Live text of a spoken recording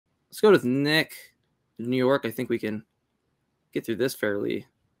let's go with Nick in New York. I think we can get through this fairly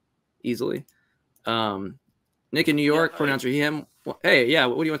easily. Nick in New York, pronouns are he, him. Well, hey, yeah,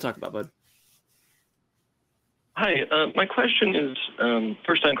 what do you want to talk about, bud? Hi, my question is,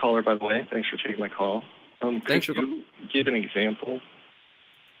 first-time caller, by the way. Thanks for taking my call. Thanks could you give an example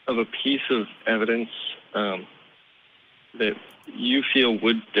of a piece of evidence that you feel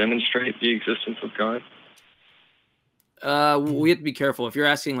would demonstrate the existence of God? We have to be careful. If you're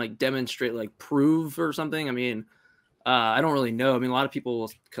asking like demonstrate, like prove or something, I mean, I don't really know. I mean, a lot of people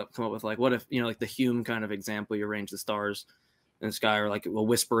will come up with like, what if, you know, like the Hume kind of example, you arrange the stars in the sky, or like it will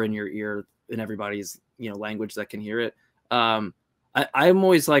whisper in your ear in everybody's, you know, language that can hear it. I'm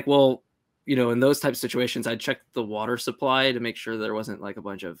always like, well, you know, in those types of situations, I'd check the water supply to make sure there wasn't like a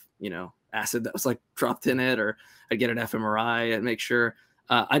bunch of, you know, acid that was like dropped in it, or I'd get an fMRI and make sure.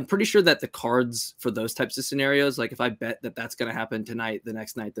 I'm pretty sure that the cards for those types of scenarios, like if I bet that that's going to happen tonight, the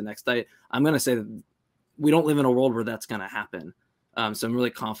next night, I'm going to say that we don't live in a world where that's going to happen. So I'm really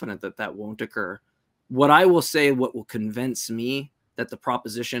confident that that won't occur. What I will say, what will convince me that the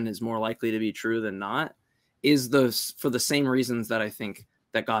proposition is more likely to be true than not, is for the same reasons that I think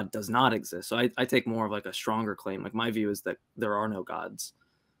that God does not exist. So I take more of like a stronger claim. Like my view is that there are no gods.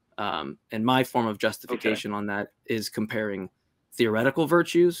 And my form of justification on that is comparing theoretical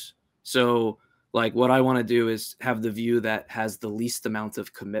virtues. So like what I want to do is have the view that has the least amount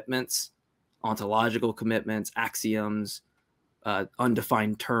of commitments, ontological commitments, axioms,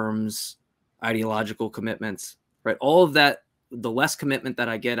 undefined terms, ideological commitments, right? All of that, the less commitment that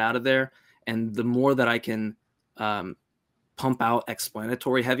I get out of there, and the more that I can pump out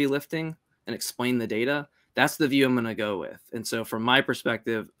explanatory heavy lifting and explain the data, that's the view I'm going to go with. And so from my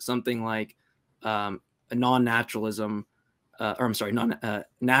perspective, something like a non-naturalism,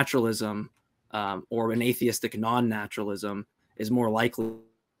 naturalism, or an atheistic non-naturalism is more likely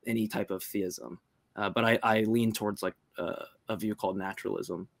any type of theism. But I lean towards like a view called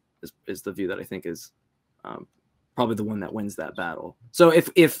naturalism is the view that I think is probably the one that wins that battle. So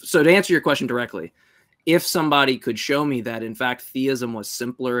so to answer your question directly, if somebody could show me that in fact theism was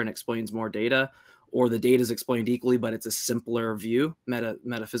simpler and explains more data, or the data is explained equally, but it's a simpler view,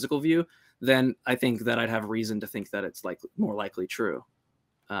 metaphysical view, then I think that I'd have reason to think that it's like more likely true.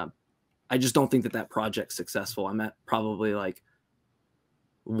 I just don't think that that project's successful. I'm at probably like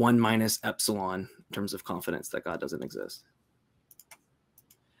 1 minus epsilon in terms of confidence that God doesn't exist.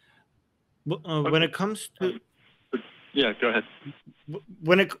 When it comes to, yeah, go ahead.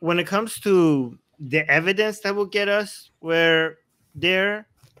 When it comes to the evidence that will get us where there,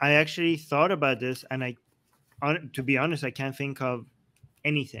 I actually thought about this, and to be honest, I can't think of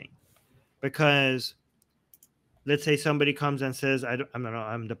anything, because let's say somebody comes and says,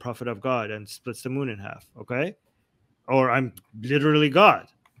 I'm the prophet of God, and splits the moon in half, okay? Or I'm literally God,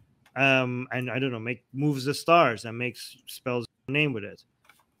 and I don't know, moves the stars and spells your name with it.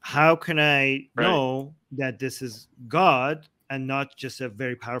 How can I know that this is God and not just a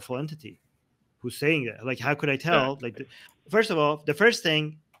very powerful entity who's saying that? Like, how could I tell? Like, first of all, the first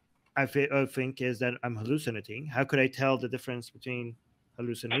thing I think is that I'm hallucinating. How could I tell the difference between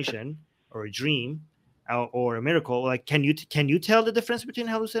hallucination or a dream or a miracle? Like, can you tell the difference between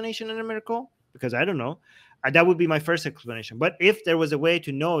hallucination and a miracle? Because I don't know. That would be my first explanation. But if there was a way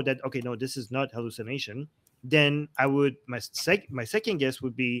to know that, okay, no, this is not hallucination, then I would, my second guess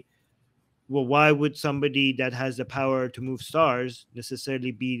would be, well, why would somebody that has the power to move stars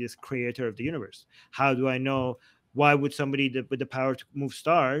necessarily be this creator of the universe? How do I know? Why would somebody with the power to move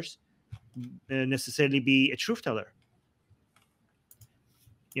stars necessarily be a truth teller?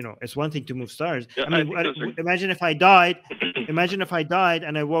 You know, it's one thing to move stars. Yeah, I mean, imagine if I died. Imagine if I died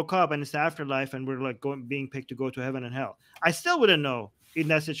and I woke up and it's the afterlife and we're like being picked to go to heaven and hell. I still wouldn't know in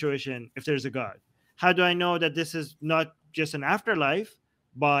that situation if there's a God. How do I know that this is not just an afterlife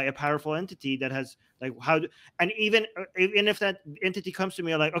by a powerful entity that has like and even if that entity comes to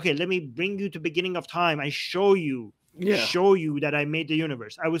me like, okay, let me bring you to beginning of time and show you that I made the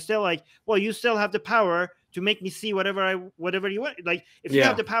universe, I was still like, well, you still have the power to make me see whatever you want. Like, if you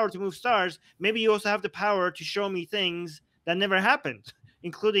have the power to move stars, maybe you also have the power to show me things that never happened,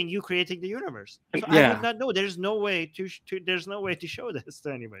 including you creating the universe. So I would not know. There's no way to show this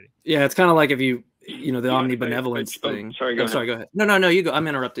to anybody. Yeah, it's kind of like if you know the omnibenevolence thing. Sorry, go ahead. No, you go. I'm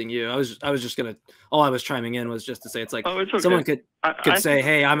interrupting you. I was just gonna. All I was chiming in was just to say it's like it's okay. Someone could say,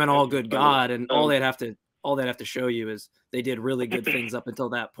 "Hey, I'm an all good God," and all they'd have to show you is they did really good things up until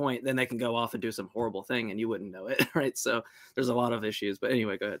that point. Then they can go off and do some horrible thing, and you wouldn't know it, right? So there's a lot of issues. But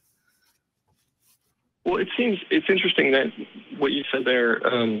anyway, go ahead. Well, it's interesting that what you said there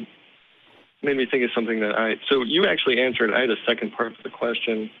made me think of something that so you actually answered. I had a second part of the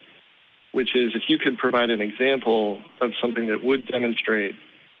question, which is if you could provide an example of something that would demonstrate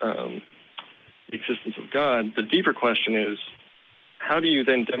the existence of God, the deeper question is, how do you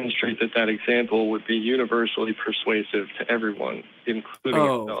then demonstrate that that example would be universally persuasive to everyone, including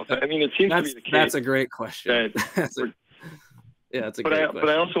yourself? I mean, it seems to be the case. That's a great question. That's a great question. But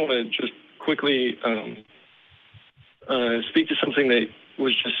I also want to just quickly speak to something that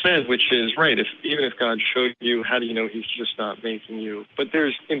was just said, which is, right, even if God showed you, how do you know he's just not making you? But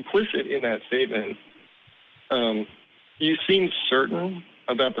there's implicit in that statement, you seem certain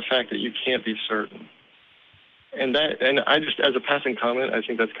about the fact that you can't be certain. And I just, as a passing comment, I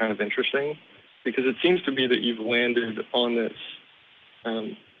think that's kind of interesting, because it seems to be that you've landed on this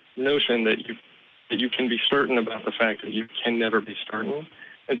notion that you can be certain about the fact that you can never be certain.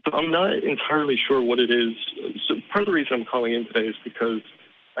 And so I'm not entirely sure what it is. So part of the reason I'm calling in today is because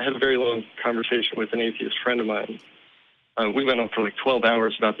I had a very long conversation with an atheist friend of mine. We went on for like 12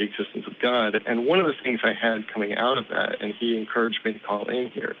 hours about the existence of God. And one of the things I had coming out of that, and he encouraged me to call in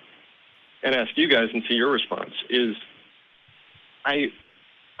here and ask you guys and see your response, is I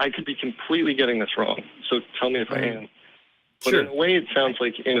could be completely getting this wrong. So tell me if I am. But in a way, it sounds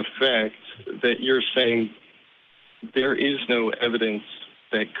like, in effect, that you're saying there is no evidence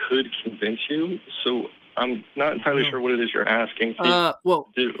that could convince you. So I'm not entirely sure what it is you're asking to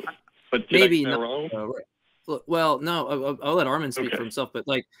do. But did maybe I get not that wrong? Well, no, I'll let Armin speak for himself. But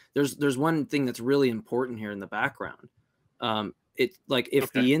like, there's one thing that's really important here in the background. It's like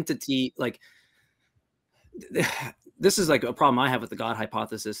if the entity, like, this is like a problem I have with the God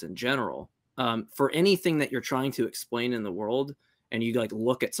hypothesis in general. For anything that you're trying to explain in the world, and you like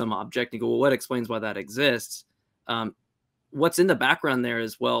look at some object and go, well, what explains why that exists? What's in the background there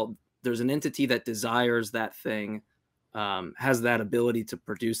is, well, there's an entity that desires that thing, has that ability to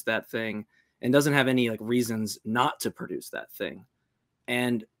produce that thing, and doesn't have any like reasons not to produce that thing.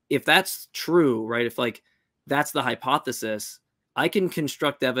 And if that's true, right, if like that's the hypothesis, I can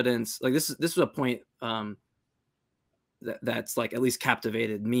construct evidence. Like this is a point that's like at least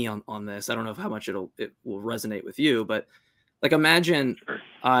captivated me on this. I don't know how much it will resonate with you, but like imagine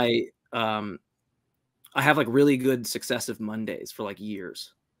I have like really good successive Mondays for like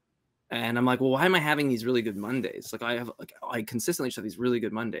years. And I'm like, well, why am I having these really good Mondays? Like I consistently just have these really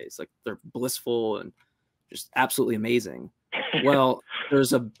good Mondays. Like they're blissful and just absolutely amazing. Well,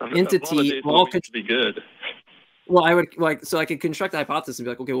 there's a entity. Well, could be good. Well, I would like, so I could construct a hypothesis and be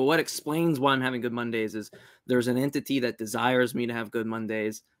like, okay, well, what explains why I'm having good Mondays is there's an entity that desires me to have good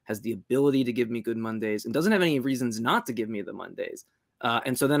Mondays, has the ability to give me good Mondays, and doesn't have any reasons not to give me the Mondays.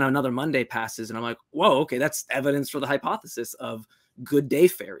 And so then another Monday passes and I'm like, whoa, okay, that's evidence for the hypothesis of good day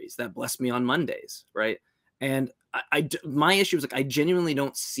fairies that bless me on Mondays, right? And my issue is like, I genuinely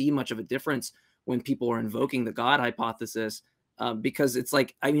don't see much of a difference when people are invoking the God hypothesis, because it's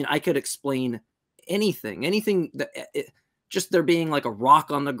like, I mean, I could explain anything that just there being like a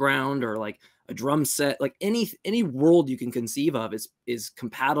rock on the ground or like a drum set, like any world you can conceive of is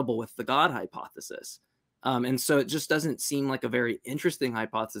compatible with the God hypothesis. And so it just doesn't seem like a very interesting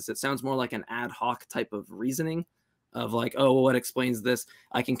hypothesis. It sounds more like an ad hoc type of reasoning of like, oh, well, what explains this?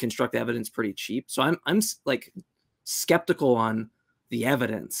 I can construct evidence pretty cheap. So I'm like skeptical on the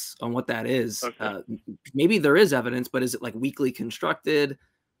evidence on what that is. Maybe there is evidence, but is it like weakly constructed,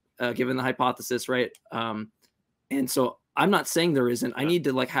 given the hypothesis, right? And so I'm not saying there isn't. I need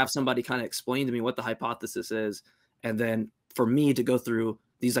to like have somebody kind of explain to me what the hypothesis is, and then for me to go through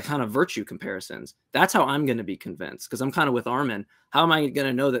these like kind of virtue comparisons. That's how I'm going to be convinced, because I'm kind of with Armin. How am I going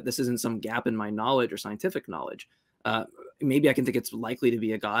to know that this isn't some gap in my knowledge or scientific knowledge? Maybe I can think it's likely to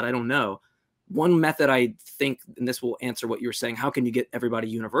be a God. I don't know. One method I think, and this will answer what you're saying, how can you get everybody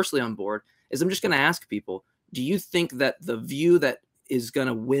universally on board, is I'm just going to ask people, do you think that the view that is going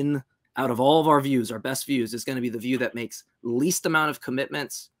to win out of all of our views, our best views, is going to be the view that makes least amount of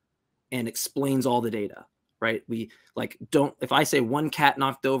commitments and explains all the data, right? We like don't, if I say one cat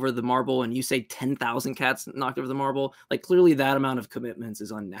knocked over the marble and you say 10,000 cats knocked over the marble, like clearly that amount of commitments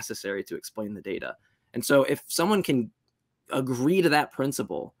is unnecessary to explain the data. And so if someone can agree to that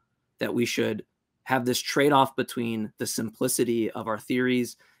principle, that we should have this trade-off between the simplicity of our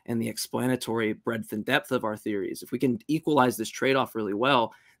theories and the explanatory breadth and depth of our theories, if we can equalize this trade-off really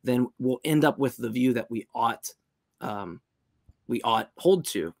well, then we'll end up with the view that we ought hold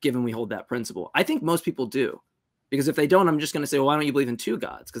to, given we hold that principle. I think most people do, because if they don't, I'm just going to say, well, why don't you believe in 2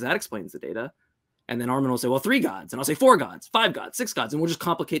 gods? Because that explains the data. And then Armin will say, well, 3 gods. And I'll say 4 gods, 5 gods, 6 gods. And we'll just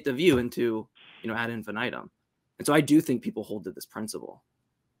complicate the view into, ad infinitum. And so I do think people hold to this principle.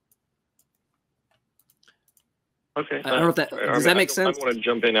 Okay. I don't know if that, does that make sense? I want to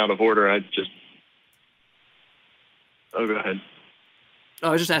jump in out of order. Oh, go ahead. Oh,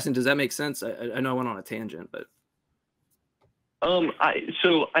 I was just asking, does that make sense? I know I went on a tangent, but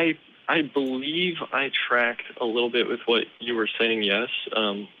I believe I tracked a little bit with what you were saying. Yes,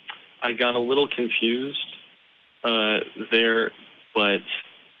 I got a little confused there, but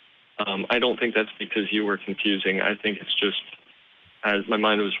I don't think that's because you were confusing. I think it's just as my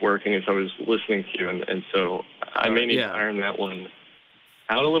mind was working as I was listening to you, and so I may need to iron that one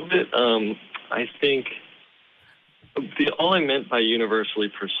out a little bit. I think all I meant by universally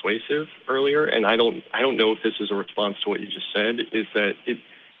persuasive earlier, and I don't know if this is a response to what you just said, is that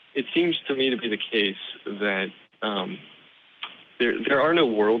it seems to me to be the case that there are no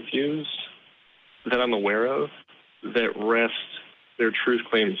worldviews that I'm aware of that rest their truth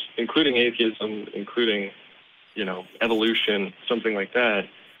claims, including atheism, including, evolution, something like that,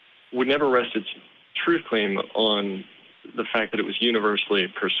 would never rest its truth claim on the fact that it was universally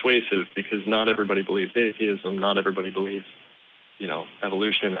persuasive, because not everybody believes atheism, not everybody believes,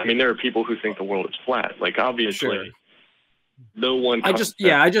 evolution. I mean, there are people who think the world is flat. Like, obviously, no one. I just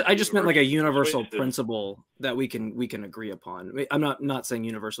meant like a universal principle that we can agree upon. I mean, I'm not saying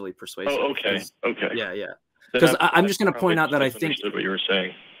universally persuasive. Oh, okay. Yeah. Because I'm just going to point out that I think what you were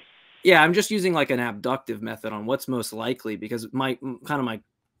saying. Yeah, I'm just using like an abductive method on what's most likely, because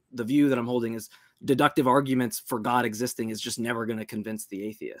the view that I'm holding is deductive arguments for God existing is just never going to convince the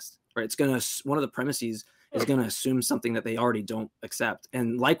atheist, right? It's going to, one of the premises is going to assume something that they already don't accept.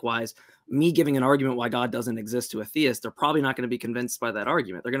 And likewise, me giving an argument why God doesn't exist to a theist, they're probably not going to be convinced by that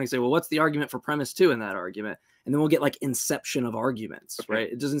argument. They're going to say, well, what's the argument for premise 2 in that argument? And then we'll get like inception of arguments,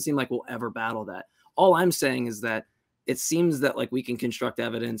 right? It doesn't seem like we'll ever battle that. All I'm saying is that it seems that like we can construct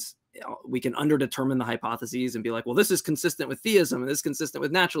evidence, we can underdetermine the hypotheses and be like, well, this is consistent with theism and this is consistent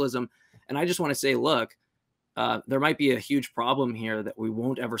with naturalism. And I just want to say, look, there might be a huge problem here that we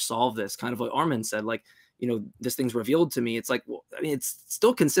won't ever solve this. Kind of what Armin said, like, this thing's revealed to me. It's like, well, I mean, it's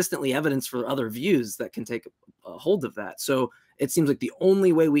still consistently evidence for other views that can take a hold of that. So it seems like the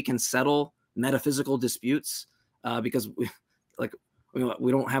only way we can settle metaphysical disputes, because we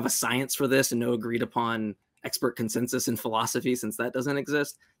don't have a science for this and no agreed upon expert consensus in philosophy, since that doesn't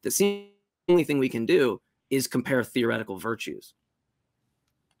exist, the only thing we can do is compare theoretical virtues.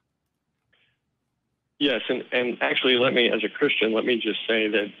 Yes, and actually, as a Christian, let me just say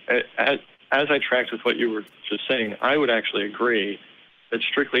that as I tracked with what you were just saying, I would actually agree that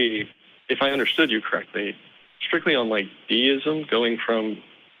strictly, if I understood you correctly, strictly on like deism, going from,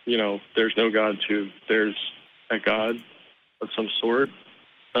 there's no God to there's a God of some sort,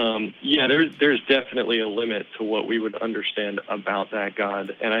 there's definitely a limit to what we would understand about that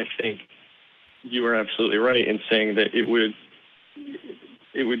God. And I think you are absolutely right in saying that it would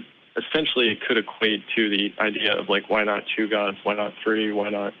essentially, it could equate to the idea of like, why not 2 gods? Why not 3? Why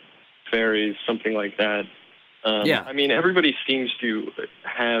not fairies? Something like that. I mean, everybody seems to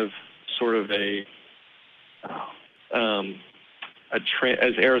have sort of as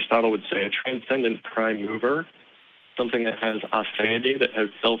Aristotle would say, a transcendent prime mover, something that has aseity, that has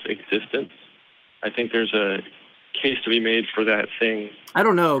self-existence. I think there's a case to be made for that thing. I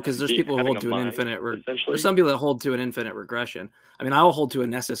don't know, because there's people who hold to an infinite. There's some people that hold to an infinite regression. I mean, I'll hold to a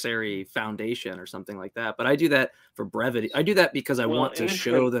necessary foundation or something like that. But I do that for brevity. I do that because I want to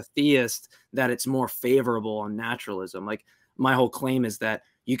show the theist that it's more favorable on naturalism. Like, my whole claim is that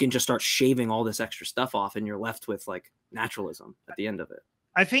you can just start shaving all this extra stuff off, and you're left with like naturalism at the end of it.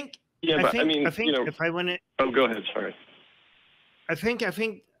 I think. Yeah, but I mean, if I want to. Oh, go ahead. Sorry. I think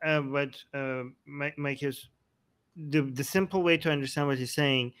what Mike is. The simple way to understand what he's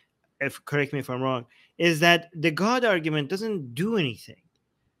saying, correct me if I'm wrong, is that the God argument doesn't do anything.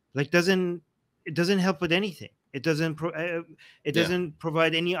 Like, it doesn't help with anything. It doesn't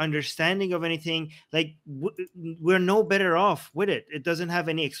provide any understanding of anything. Like, we're no better off with it. It doesn't have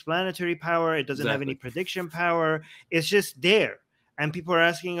any explanatory power. It doesn't have any prediction power. It's just there. And people are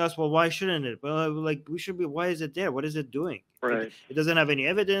asking us, well, why shouldn't it? Well, like, we should be. Why is it there? What is it doing? Right. It doesn't have any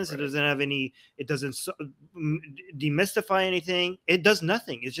evidence. Right. It doesn't have any. It doesn't demystify anything. It does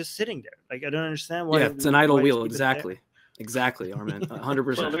nothing. It's just sitting there. Like, I don't understand why. Yeah, it's an idle wheel. Exactly, Armin.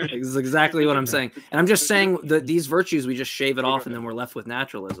 100%. This is exactly what I'm saying. And I'm just saying that these virtues, we just shave it off, and then we're left with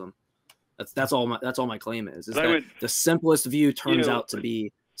naturalism. That's all my claim is that the simplest view turns out to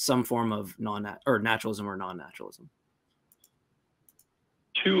be some form of naturalism or non-naturalism.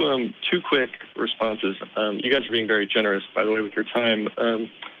 Two quick responses. You guys are being very generous, by the way, with your time.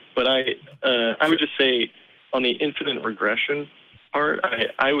 But I would just say on the infinite regression part,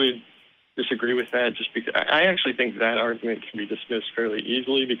 I would disagree with that, just because I actually think that argument can be dismissed fairly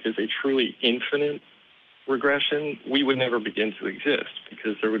easily, because a truly infinite regression, we would never begin to exist,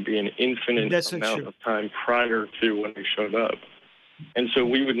 because there would be an infinite amount of time prior to when we showed up. And so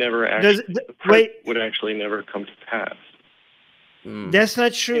we would never actually, would actually never come to pass. That's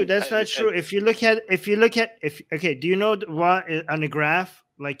not true. That's not true. If you look at, okay, do you know why on a graph,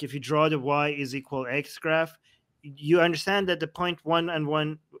 like if you draw the y is equal x graph, you understand that the point 1 and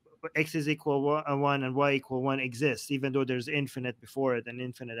 1, x is equal 1 and y equal 1 exists, even though there's infinite before it and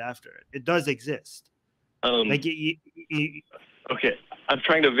infinite after it. It does exist. Like okay, I'm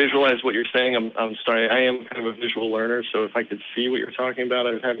trying to visualize what you're saying. I'm sorry. I am kind of a visual learner, so if I could see what you're talking about,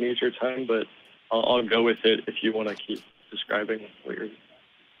 I would have an easier time. But I'll go with it if you want to keep describing what you're.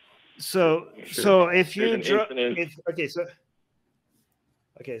 So if you draw,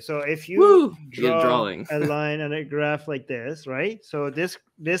 so if you draw a line on a graph like this, right? So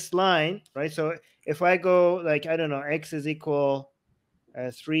this line, right? So if I go like, I don't know, x is equal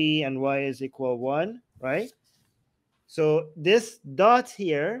 3 and y is equal 1, right? So this dot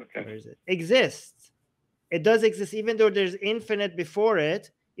here, where is it? Exists. It does exist, even though there's infinite before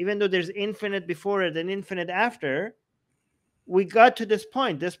it, and infinite after. We got to this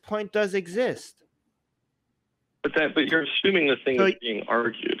point. This point does exist. But you're assuming the thing that's being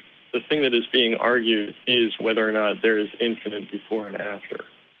argued. The thing that is being argued is whether or not there is infinite before and after.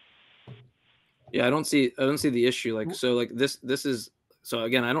 Yeah, I don't see the issue. Like, so like this is, so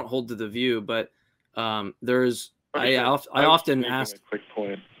again, I don't hold to the view, but there's, I often ask. A quick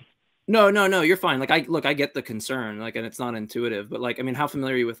point. No, you're fine. Like I get the concern, like, and it's not intuitive, but like, I mean, how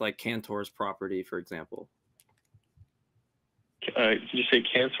familiar are you with like Cantor's property, for example? Did you say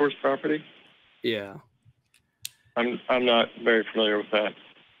Cantor's property? Yeah. I'm not very familiar with that.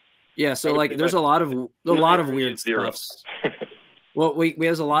 Yeah, so like there's a lot of weird stuff. Well,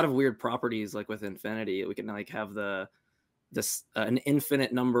 there's a lot of weird properties like with infinity. We can like have an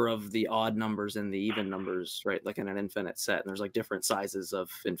infinite number of the odd numbers and the even numbers, right? Like in an infinite set. And there's like different sizes of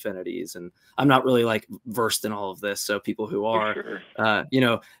infinities. And I'm not really like versed in all of this. So people who are,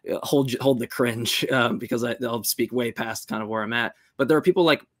 hold the cringe because they'll speak way past kind of where I'm at. But there are people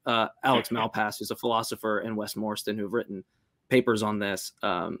like Alex Malpass, who's a philosopher, and Wes Morstan, who've written papers on this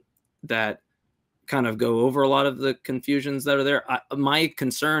that kind of go over a lot of the confusions that are there. My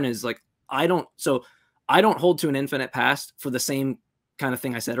concern is like, I don't hold to an infinite past for the same kind of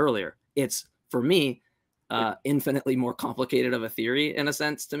thing I said earlier. It's, for me, infinitely more complicated of a theory in a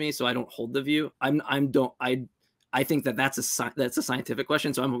sense to me. So I don't hold the view. I think that's a scientific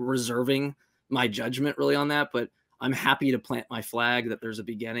question. So I'm reserving my judgment really on that, but I'm happy to plant my flag that there's a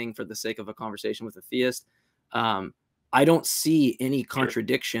beginning for the sake of a conversation with a theist. I don't see any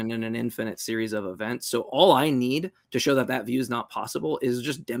contradiction in an infinite series of events. So all I need to show that view is not possible is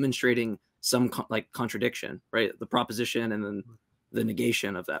just demonstrating some contradiction, right? The proposition and then the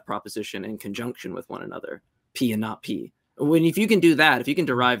negation of that proposition in conjunction with one another, P and not P. If you can do that, if you can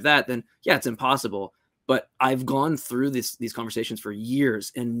derive that, then yeah, it's impossible. But I've gone through these conversations for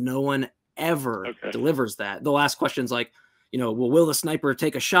years and no one ever delivers that. The last question's like, well, will the sniper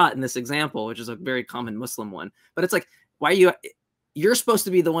take a shot in this example, which is a very common Muslim one. But it's like, you're supposed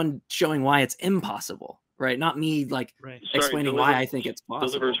to be the one showing why it's impossible, right? Not me explaining why I think it's possible.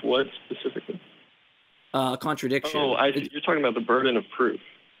 Delivers what specifically? Contradiction. Oh, you're talking about the burden of proof.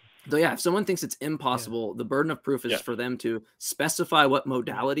 So yeah, if someone thinks it's impossible, the burden of proof is for them to specify what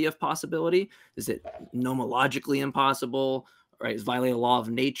modality of possibility. Is it nomologically impossible, right? Is violate a law of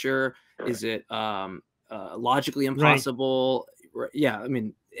nature? Right. Is it logically impossible? Right. Yeah, I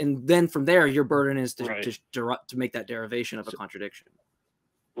mean, and then from there, your burden is to make that derivation of a contradiction.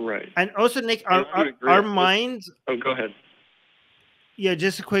 Right. And also, Nick, our minds. Oh, go ahead. Yeah,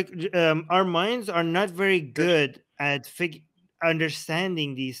 just a quick. Our minds are not very good at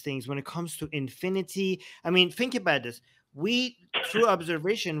understanding these things when it comes to infinity. I mean, think about this. Through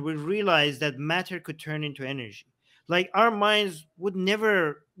observation, we realize that matter could turn into energy. Like our minds would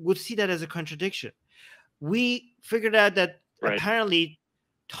see that as a contradiction. We figured out that apparently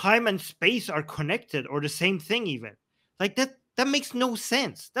time and space are connected or the same thing even. Like that makes no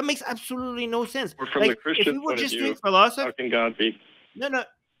sense. That makes absolutely no sense. Or from the Christian point of view, how can God be? No.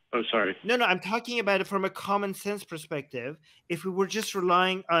 Oh, sorry. No, I'm talking about it from a common sense perspective. If we were just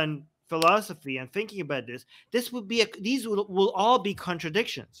relying on philosophy and thinking about this would be these will all be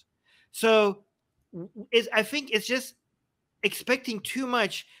contradictions. So I think it's just expecting too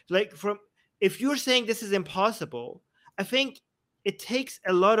much. Like if you're saying this is impossible, I think it takes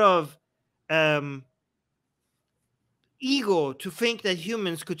a lot of ego to think that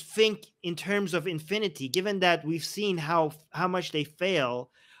humans could think in terms of infinity, given that we've seen how much they fail.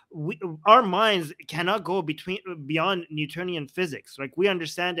 Our minds cannot go beyond Newtonian physics. Like we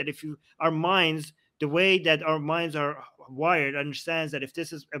understand that the way that our minds are wired understands that if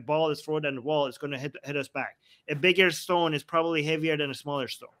this is a ball is thrown at the wall, it's going to hit us back. A bigger stone is probably heavier than a smaller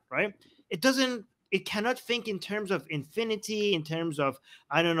stone, right? It cannot think in terms of infinity, in terms of,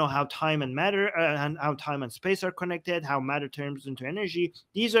 I don't know, how time and matter and how time and space are connected, how matter turns into energy.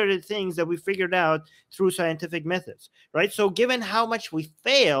 These are the things that we figured out through scientific methods, right? So given how much we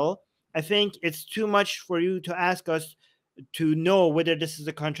fail, I think it's too much for you to ask us to know whether this is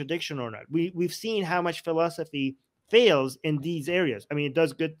a contradiction or not. We've seen how much philosophy fails in these areas. I mean, it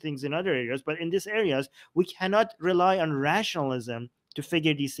does good things in other areas, but in these areas, we cannot rely on rationalism to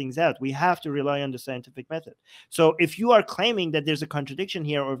figure these things out. We have to rely on the scientific method. So if you are claiming that there's a contradiction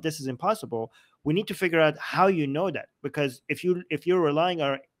here, or if this is impossible, we need to figure out how you know that. Because if you're relying on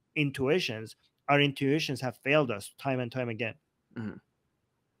our intuitions have failed us time and time again. Mm-hmm.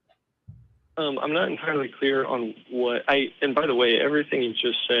 I'm not entirely clear on and by the way, everything you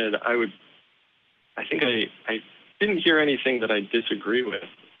just said, I think I didn't hear anything that I disagree with,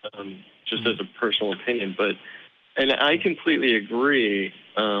 just as a personal opinion, and I completely agree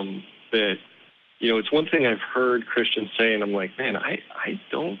that, it's one thing I've heard Christians say, and I'm like, man, I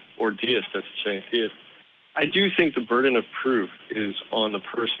don't, or deists, that's saying theists, I do think the burden of proof is on the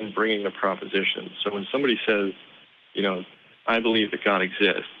person bringing the proposition. So when somebody says, I believe that God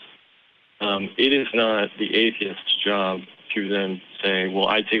exists, it is not the atheist's job to then say, well,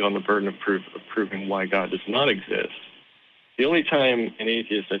 I take on the burden of proving why God does not exist. The only time an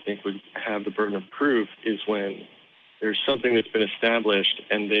atheist, I think, would have the burden of proof is when there's something that's been established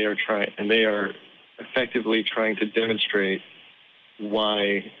and they are effectively trying to demonstrate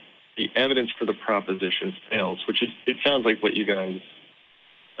why the evidence for the proposition fails, which it sounds like what you guys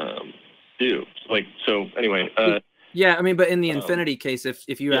do. So anyway. Yeah, I mean, but in the infinity case,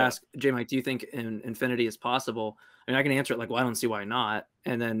 if you ask Jmike, do you think infinity is possible? I mean, I can answer it like, well, I don't see why not.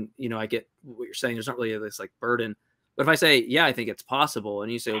 And then, I get what you're saying. There's not really this burden. But if I say, yeah, I think it's possible,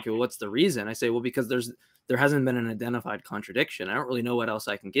 and you say, okay, well, what's the reason? I say, well, because there hasn't been an identified contradiction. I don't really know what else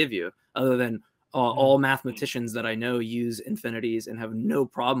I can give you other than all mathematicians that I know use infinities and have no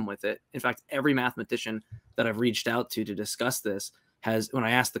problem with it. In fact, every mathematician that I've reached out to discuss this when I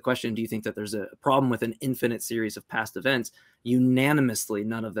ask the question, do you think that there's a problem with an infinite series of past events? Unanimously,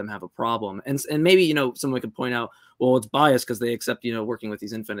 none of them have a problem. And maybe, someone could point out, well, it's biased because they accept, working with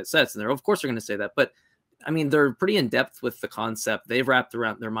these infinite sets. And of course, they're going to say that. But I mean, they're pretty in depth with the concept. They've wrapped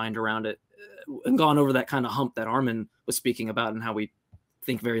their mind around it and gone over that kind of hump that Armin was speaking about and how we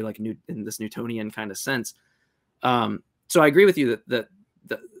think very in this Newtonian kind of sense. So I agree with you that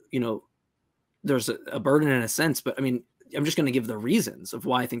there's a burden in a sense, but I mean, I'm just going to give the reasons of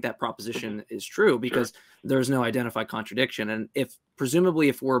why I think that proposition is true, because there's no identified contradiction. And presumably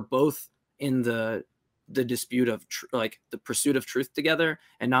if we're both in the dispute of the pursuit of truth together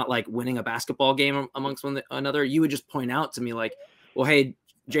and not winning a basketball game amongst one another, you would just point out to me well, hey,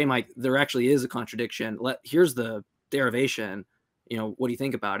 Jmike, there actually is a contradiction. Here's the derivation. What do you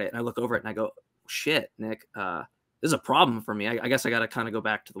think about it? And I look over it and I go, shit, Nick, this is a problem for me. I guess I got to kind of go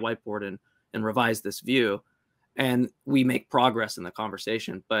back to the whiteboard and revise this view. And we make progress in the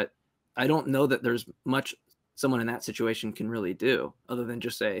conversation. But I don't know that there's much someone in that situation can really do other than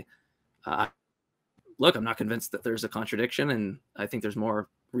just say, look, I'm not convinced that there's a contradiction. And I think there's more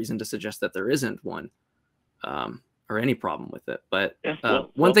reason to suggest that there isn't one or any problem with it. But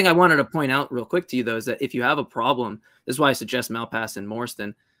one thing I wanted to point out real quick to you, though, is that if you have a problem, this is why I suggest Malpass and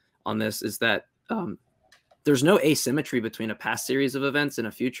Morriston on this, is that there's no asymmetry between a past series of events and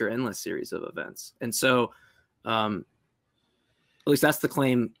a future endless series of events. And so at least that's the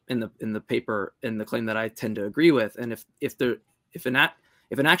claim in the paper, and the claim that I tend to agree with. And if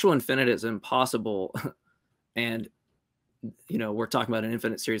an actual infinite is impossible, and we're talking about an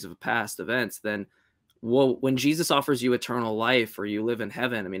infinite series of past events, then when Jesus offers you eternal life or you live in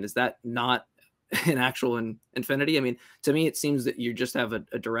heaven, I mean, is that not an actual infinity? I mean, to me, it seems that you just have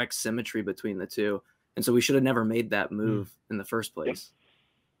a direct symmetry between the two, and so we should have never made that move in the first place.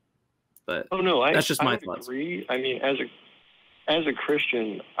 But that's just my thoughts. Agree. I mean, as a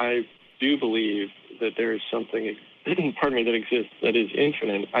Christian, I do believe that there is something, that exists that is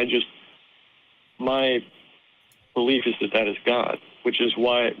infinite. My belief is that is God, which is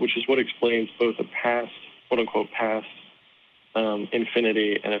what explains both a past, quote unquote, past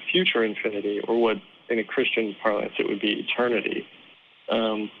infinity and a future infinity, or what in a Christian parlance it would be eternity.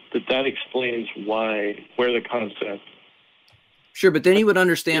 That explains where the concept. Sure, but then you would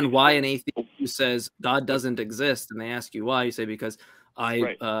understand why an atheist who says God doesn't exist, and they ask you why, you say, because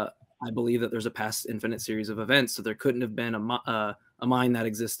I believe that there's a past infinite series of events, so there couldn't have been a mind that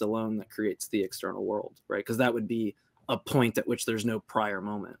exists alone that creates the external world, right? Because that would be a point at which there's no prior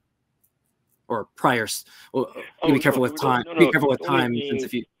moment or prior. Well, be careful with time. Be careful with time, since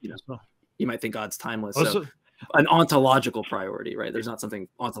if you you might think God's timeless. Also, so an ontological priority, right? There's not something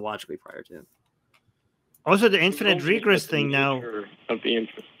ontologically prior to him. Also, the infinite regress thing now. Of the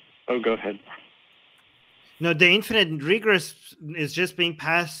go ahead. No, the infinite regress is just being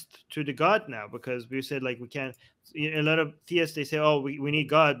passed to the God now, because we said like we can't. A lot of theists, they say, oh, we need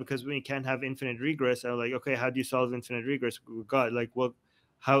God because we can't have infinite regress. I'm like, okay, how do you solve infinite regress with God? Like, well,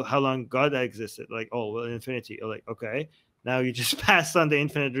 how long God existed? Like, oh, well, infinity. Like, okay, now you just passed on the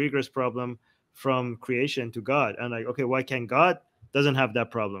infinite regress problem from creation to God. And like, okay, why can't God doesn't have that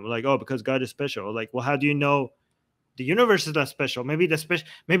problem? Like, oh, because God is special. Like, well, how do you know the universe is not special? Maybe the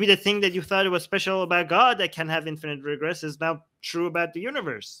thing that you thought it was special about God that can have infinite regress is now true about the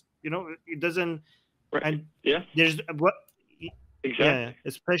universe. You know, it doesn't. Right. And yeah, there's what exactly. Yeah,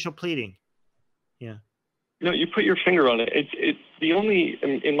 it's special pleading. Yeah. No, you put your finger on it. It's the only,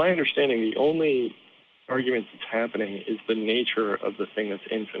 in my understanding, the only argument that's happening is the nature of the thing that's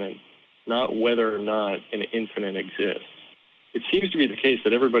infinite, not whether or not an infinite exists. It seems to be the case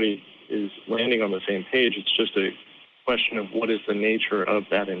that everybody is landing on the same page. It's just a question of what is the nature of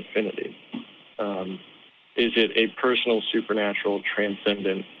that infinity. Is it a personal, supernatural,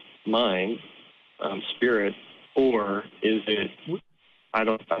 transcendent mind, spirit, or is it, I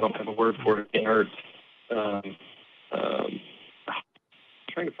don't have a word for it, inert,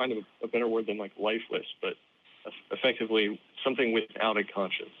 trying to find a better word than like lifeless, but effectively something without a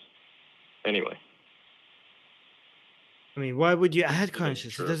conscience. Anyway. I mean, why would you add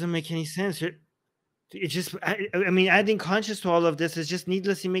conscious? It doesn't make any sense. It's just, I mean, adding conscious to all of this is just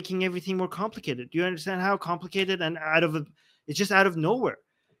needlessly making everything more complicated. Do you understand how complicated and it's just out of nowhere?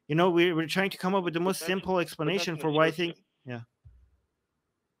 You know, we're trying to come up with the most simple explanation for why things. Yeah.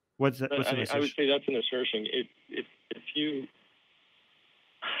 What's that? What's I would say that's an assertion. If you,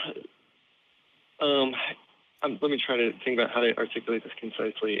 let me try to think about how to articulate this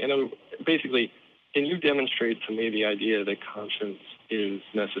concisely. And basically, can you demonstrate to me the idea that consciousness is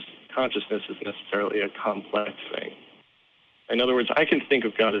necessarily a complex thing? In other words, I can think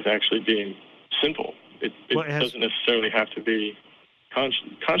of God as actually being simple. It doesn't necessarily have to be.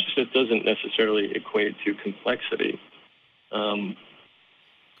 Consciousness doesn't necessarily equate to complexity.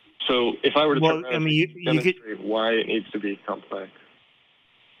 So if I were to turn around and demonstrate why it needs to be complex.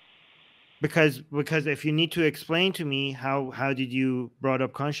 Because if you need to explain to me how did you brought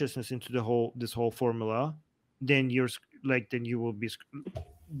up consciousness into this whole formula, then you will be,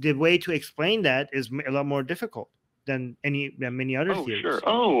 the way to explain that is a lot more difficult than many other theories.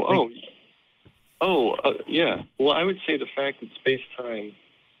 Sure. Yeah. Well, I would say the fact that space-time,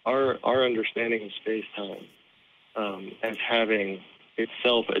 our understanding of space-time as having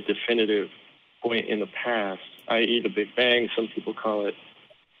itself a definitive point in the past, i.e. the Big Bang, some people call it,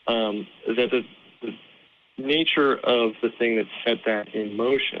 that the nature of the thing that set that in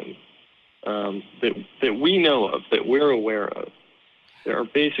motion, that we know of, that we're aware of, there are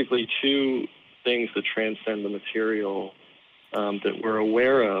basically two things that transcend the material that we're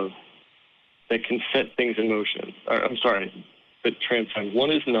aware of that can set things in motion. That transcend.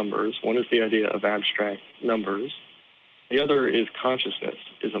 One is numbers. One is the idea of abstract numbers. The other is consciousness,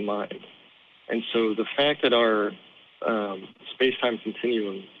 is a mind. And so the fact that our space-time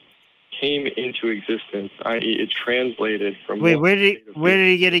continuum came into existence, i.e. it translated from... Wait, where are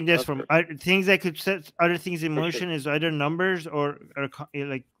you getting this from? Things that could set other things in motion is either numbers or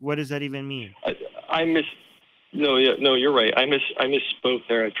like, what does that even mean? No, you're right. I misspoke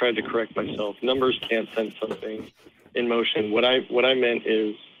there. I tried to correct myself. Numbers can't send something in motion. What I meant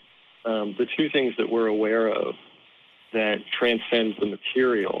is the two things that we're aware of that transcends the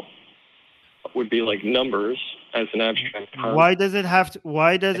material would be like numbers as an abstract concept. Why does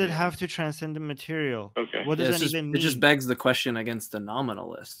it have to transcend the material? Okay. What does that even mean? It just begs the question against the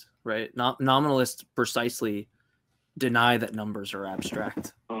nominalist, right? Nominalists precisely deny that numbers are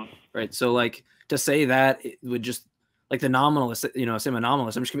abstract, right? So like to say that, it would just, like the nominalist, say I'm a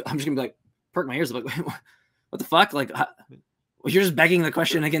nominalist, I'm just gonna be like, perk my ears, like, what the fuck? Like, well, you're just begging the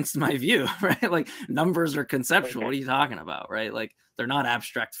question against my view, right? Like numbers are conceptual. What are you talking about, right? Like they're not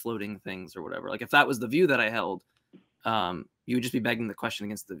abstract floating things or whatever. Like if that was the view that I held, you would just be begging the question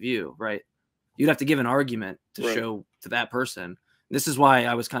against the view, right? You'd have to give an argument to show to that person. This is why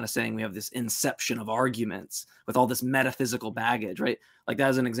I was kind of saying we have this inception of arguments with all this metaphysical baggage, right? Like that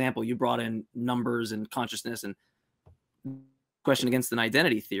as an example, you brought in numbers and consciousness and question against an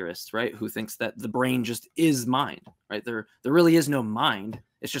identity theorist, right? Who thinks that the brain just is mind, right? There really is no mind.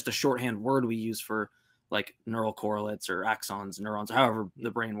 It's just a shorthand word we use for like neural correlates or axons, neurons, however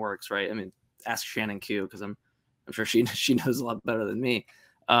the brain works, right? I mean, ask Shannon Q because I'm sure she knows a lot better than me.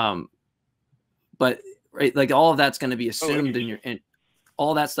 but right, like all of that's going to be assumed interesting. and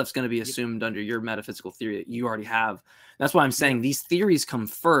all that stuff's going to be assumed under your metaphysical theory that you already have. That's why I'm saying these theories come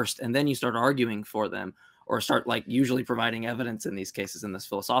first, and then you start arguing for them, or start like usually providing evidence in these cases in this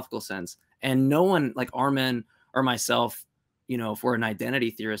philosophical sense. And no one like Armin or myself, you know, if we're an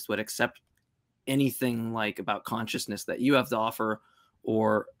identity theorist, would accept anything like about consciousness that you have to offer,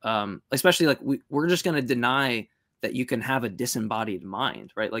 or especially like we're just going to deny that you can have a disembodied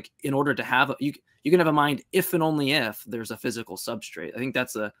mind, right? Like in order to have you can have a mind if and only if there's a physical substrate. I think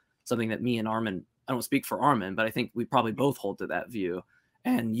that's something that me and Armin, I don't speak for Armin, but I think we probably both hold to that view,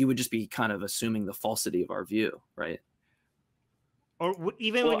 and you would just be kind of assuming the falsity of our view, right? Or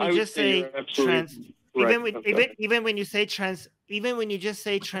even when you just say trans, even when you say trans, even when you just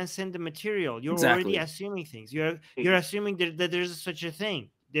say transcend the material, you're already assuming things. You're assuming that there's such a thing.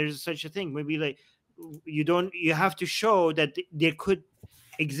 There's such a thing. Maybe like you have to show that there could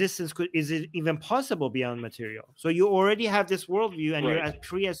existence is it even possible beyond material. So you already have this worldview, and you're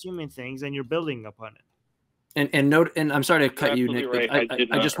pre-assuming things, and you're building upon it. And note, and I'm sorry to cut you, Nick. Right.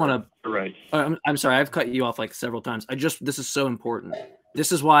 I just want to. Right. I'm sorry. I've cut you off like several times. This is so important.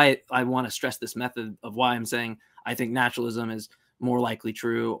 This is why I want to stress this method of why I'm saying I think naturalism is more likely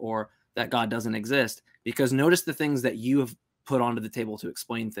true, or that God doesn't exist. Because notice the things that you have put onto the table to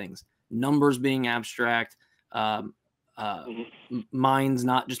explain things: numbers being abstract, minds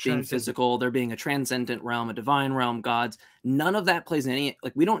not just being physical, there being a transcendent realm, a divine realm, gods. None of that plays any,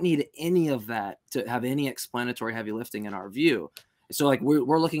 like, we don't need any of that to have any explanatory heavy lifting in our view. So like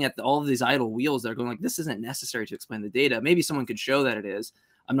we're looking at all of these idle wheels that are going like, this isn't necessary to explain the data. Maybe someone could show that it is.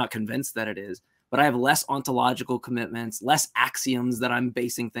 I'm not convinced that it is, but I have less ontological commitments, less axioms that I'm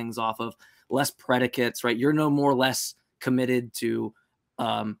basing things off of, less predicates, right? You're no more or less committed to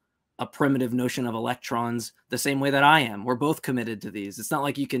a primitive notion of electrons the same way that I am. We're both committed to these. It's not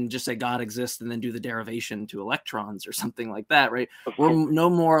like you can just say God exists and then do the derivation to electrons or something like that, right? We're no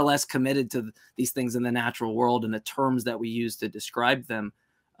more or less committed to these things in the natural world and the terms that we use to describe them,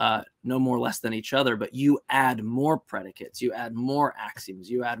 no more or less than each other. But you add more predicates, you add more axioms,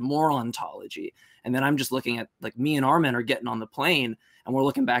 you add more ontology. And then I'm just looking at, like, me and Armin are getting on the plane, and we're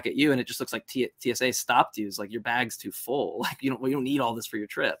looking back at you, and it just looks like TSA stopped you. It's like, your bag's too full. Like, you don't need all this for your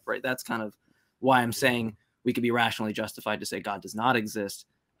trip, right? That's kind of why I'm saying we could be rationally justified to say God does not exist,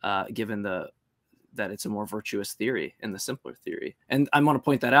 given that it's a more virtuous theory and the simpler theory. And I want to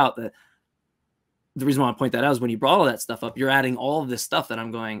point that out, that the reason why I point that out is when you brought all that stuff up, you're adding all of this stuff that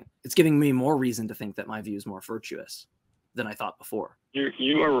I'm going, it's giving me more reason to think that my view is more virtuous than I thought before.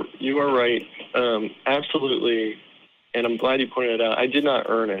 You are right. Absolutely. And I'm glad you pointed it out. I did not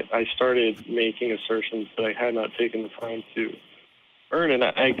earn it. I started making assertions that I had not taken the time to earn. And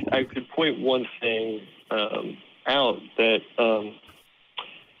I could point one thing out that,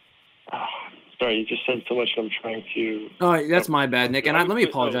 sorry, you just said so much, and I'm trying to... Oh, that's my bad, Nick. And let me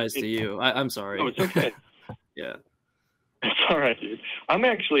apologize to you. I'm sorry. Oh, it's okay. Yeah. It's all right, dude. I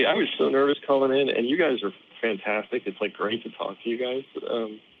was so nervous calling in, and you guys are fantastic. It's like great to talk to you guys.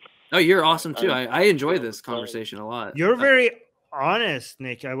 Oh, you're awesome too. I enjoy this conversation a lot. You're very honest,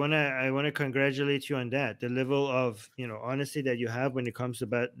 Nick. I wanna congratulate you on that. The level of honesty that you have when it comes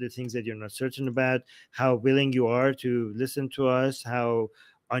about the things that you're not certain about, how willing you are to listen to us, how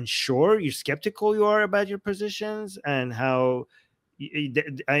unsure, skeptical you are about your positions, and how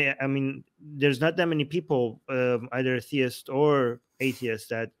I mean, there's not that many people, either theist or atheists,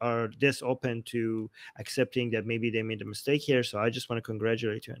 that are this open to accepting that maybe they made a mistake here. So I just want to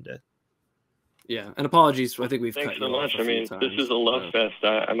congratulate you on that. Yeah, and apologies. I think we've Thanks cut so you much. off I mean, times, this is a love fest.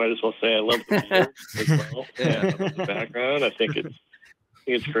 I might as well say I love the beer as well. Yeah, the background. I think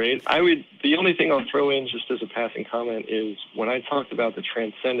it's great. The only thing I'll throw in just as a passing comment is, when I talked about the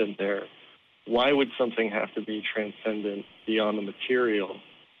transcendent there, why would something have to be transcendent beyond the material?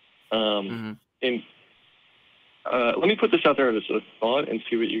 And let me put this out there as a thought and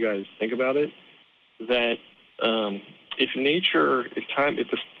see what you guys think about it. That if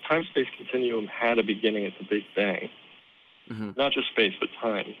the time-space continuum had a beginning at the Big Bang, not just space but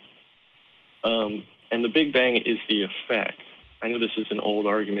time, and the Big Bang is the effect. I know this is an old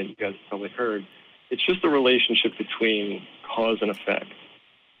argument you guys have probably heard. It's just the relationship between cause and effect.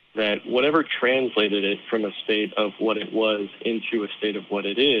 That whatever translated it from a state of what it was into a state of what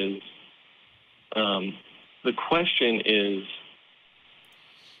it is, the question is,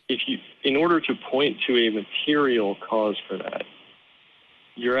 in order to point to a material cause for that,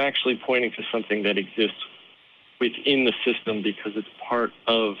 you're actually pointing to something that exists within the system because it's part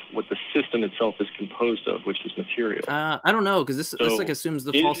of what the system itself is composed of, which is material. I don't know, because this like assumes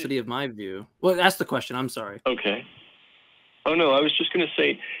the falsity of my view. Well, that's the question. I'm sorry. Okay. Oh no, I was just going to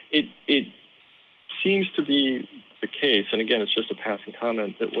say seems to be the case, and again, it's just a passing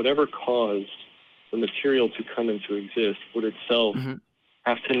comment, that whatever caused the material to come into exist would itself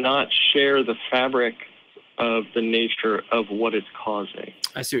have to not share the fabric of the nature of what it's causing.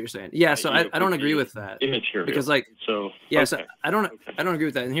 I see what you're saying. Yeah, so I don't agree with that. Immaterial. Because like, so so I don't agree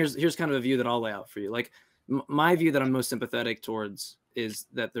with that. And here's kind of a view that I'll lay out for you. Like my view that I'm most sympathetic towards is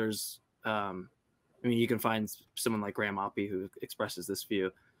that there's, I mean, you can find someone like Graham Oppy who expresses this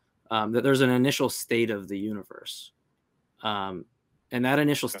view, that there's an initial state of the universe. And that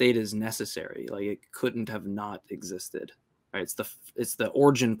initial state is necessary. Like it couldn't have not existed. Right? It's the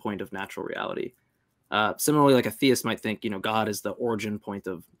origin point of natural reality. Similarly, like a theist might think, God is the origin point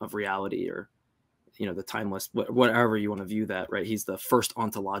of reality, or, the timeless, whatever you want to view that, right? He's the first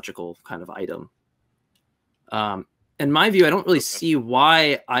ontological kind of item. In my view, I don't really see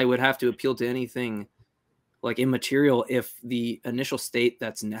why I would have to appeal to anything like immaterial if the initial state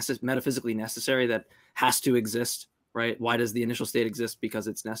that's metaphysically necessary, that has to exist, right? Why does the initial state exist? Because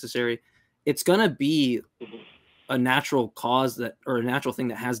it's necessary. It's going to be a natural cause or a natural thing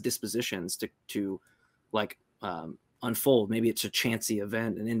that has dispositions to unfold. Maybe it's a chancy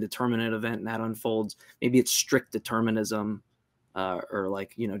event, an indeterminate event, and that unfolds. Maybe it's strict determinism, or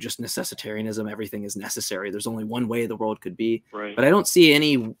just necessitarianism. Everything is necessary. There's only one way the world could be. Right. But I don't see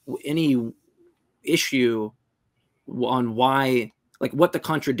any issue on why, like, what the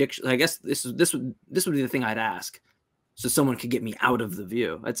contradiction. I guess this would be the thing I'd ask, so someone could get me out of the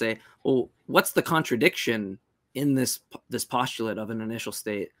view. I'd say, well, what's the contradiction in this postulate of an initial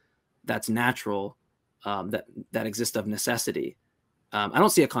state that's natural, that exists of necessity? I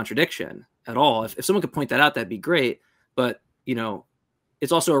don't see a contradiction at all. If someone could point that out, that'd be great. But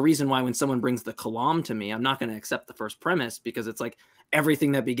it's also a reason why when someone brings the kalam to me, I'm not going to accept the first premise, because it's like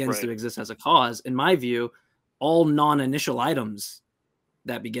everything that begins to exist has a cause. In my view, all non-initial items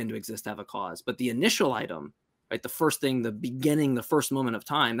that begin to exist have a cause. But the initial item, right, the first thing, the beginning, the first moment of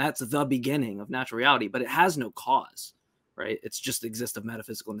time, that's the beginning of natural reality, but it has no cause, right? It's just exists of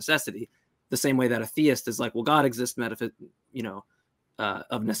metaphysical necessity. The same way that a theist is like, well, God exists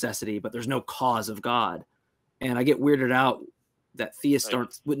of necessity, but there's no cause of God. And I get weirded out that theists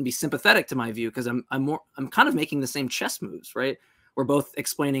wouldn't be sympathetic to my view, because I'm kind of making the same chess moves, right? We're both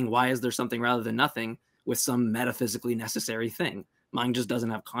explaining why is there something rather than nothing with some metaphysically necessary thing. Mind just doesn't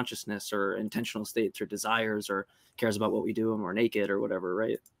have consciousness or intentional states or desires or cares about what we do when we're naked or whatever,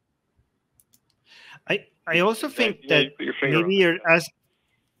 right? I also think that maybe you're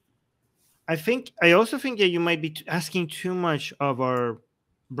I also think that you might be asking too much of our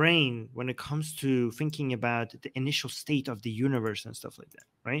brain when it comes to thinking about the initial state of the universe and stuff like that,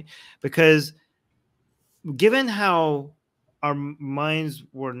 right? Because given how our minds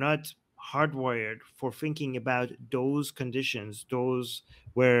were not hardwired for thinking about those conditions, those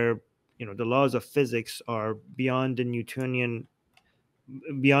where the laws of physics are beyond the Newtonian,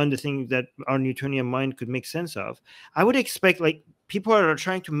 beyond the thing that our Newtonian mind could make sense of, I would expect, like, people are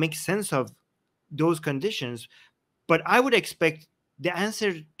trying to make sense of those conditions, but I would expect the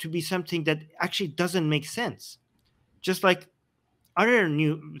answer to be something that actually doesn't make sense, just like other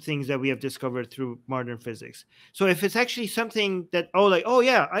new things that we have discovered through modern physics. So if it's actually something that,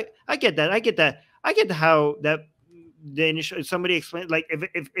 I get that, I get how that the initial, somebody explained, like,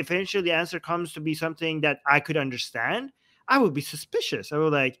 if eventually the answer comes to be something that I could understand, I would be suspicious. I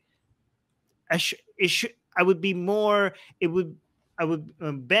would like, I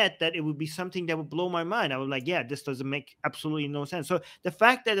would bet that it would be something that would blow my mind. I would like, yeah, this doesn't make absolutely no sense. So the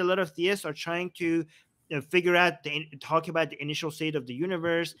fact that a lot of theists are trying to figure out, talk about the initial state of the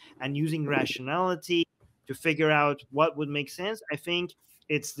universe and using rationality to figure out what would make sense, I think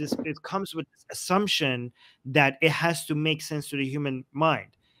it comes with this assumption that it has to make sense to the human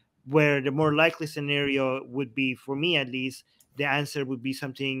mind, where the more likely scenario would be, for me at least, the answer would be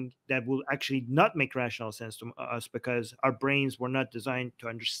something that will actually not make rational sense to us, because our brains were not designed to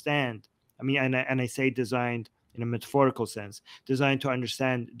understand. I mean, and I say designed in a metaphorical sense, designed to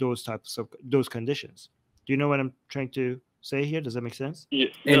understand those types of those conditions. Do you know what I'm trying to say here? Does that make sense? Yeah,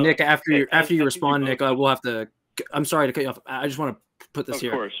 and no, Nick, after you respond, Nick, we'll have to. I'm sorry to cut you off. I just want to put this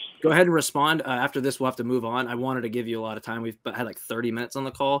here. Of course. Go ahead and respond. After this, we'll have to move on. I wanted to give you a lot of time. We've had like 30 minutes on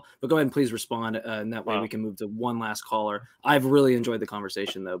the call, but go ahead and please respond, and that way we can move to one last caller. I've really enjoyed the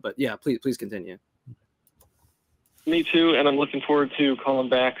conversation, though. But yeah, please continue. Me too, and I'm looking forward to calling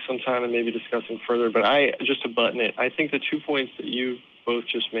back sometime and maybe discussing further. But just to button it, I think the 2 points that you both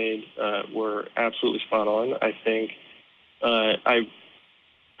just made were absolutely spot on. I think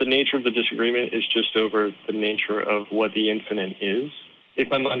the nature of the disagreement is just over the nature of what the infinite is,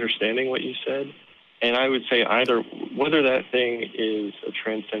 if I'm understanding what you said. And I would say either, whether that thing is a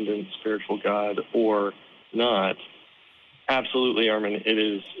transcendent spiritual God or not, absolutely, Armin, it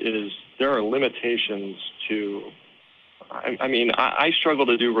is, there are limitations to, I mean, I struggle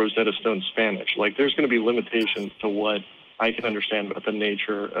to do Rosetta Stone Spanish. Like, there's going to be limitations to what I can understand about the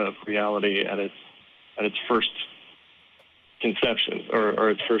nature of reality at its first conception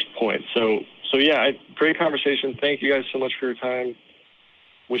or its first point. So yeah, great conversation. Thank you guys so much for your time.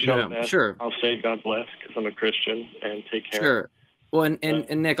 Wish you all the best. Sure. I'll say God bless because I'm a Christian, and take care. Sure. Well,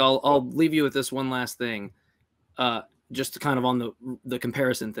 and Nick, I'll leave you with this one last thing, just kind of on the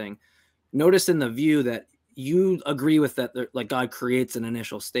comparison thing. Notice in the view that you agree with that, like God creates an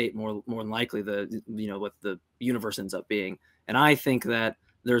initial state more than likely, what the universe ends up being, and I think that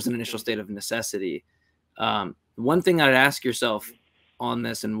there's an initial state of necessity. One thing I'd ask yourself on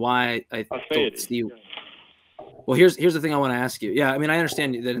this, and why I don't see. Well, here's the thing I want to ask you. Yeah, I mean, I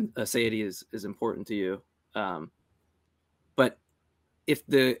understand that aseity is important to you, but if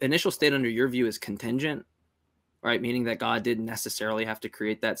the initial state under your view is contingent, right, meaning that God didn't necessarily have to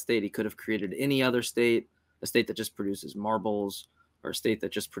create that state, he could have created any other state, a state that just produces marbles, or a state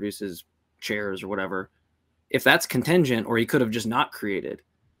that just produces chairs or whatever. If that's contingent, or he could have just not created,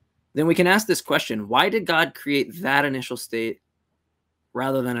 then we can ask this question: why did God create that initial state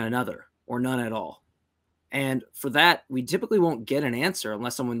rather than another, or none at all? And for that, we typically won't get an answer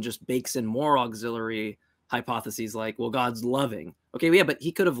unless someone just bakes in more auxiliary hypotheses like, well, God's loving. Okay, yeah, but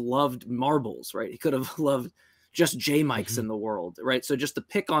he could have loved marbles, right? He could have loved just Jmikes in the world, right? So just to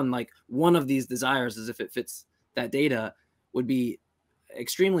pick on like one of these desires as if it fits that data would be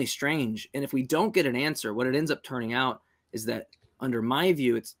extremely strange. And if we don't get an answer, what it ends up turning out is that, under my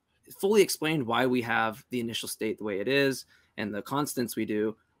view, it's fully explained why we have the initial state the way it is and the constants we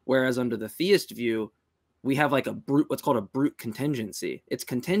do. Whereas under the theist view, we have like what's called a brute contingency. It's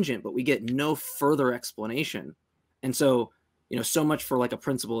contingent, but we get no further explanation. And so, so much for like a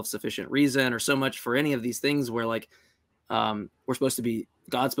principle of sufficient reason, or so much for any of these things where like God's supposed to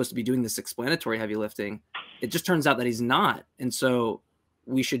be doing this explanatory heavy lifting. It just turns out that he's not. And so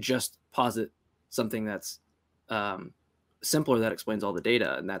we should just posit something that's simpler that explains all the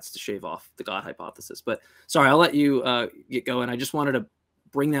data, and that's to shave off the God hypothesis. But sorry, I'll let you get going. I just wanted to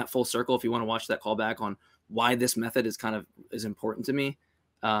bring that full circle. If you want to watch that call back on why this method is important to me,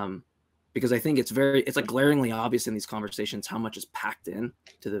 because I think it's like glaringly obvious in these conversations how much is packed in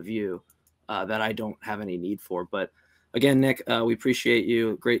to the view that I don't have any need for. But again, Nick, we appreciate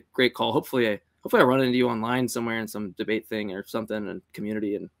you. Great call. Hopefully I run into you online somewhere in some debate thing or something in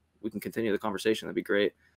community, and we can continue the conversation. That'd be great.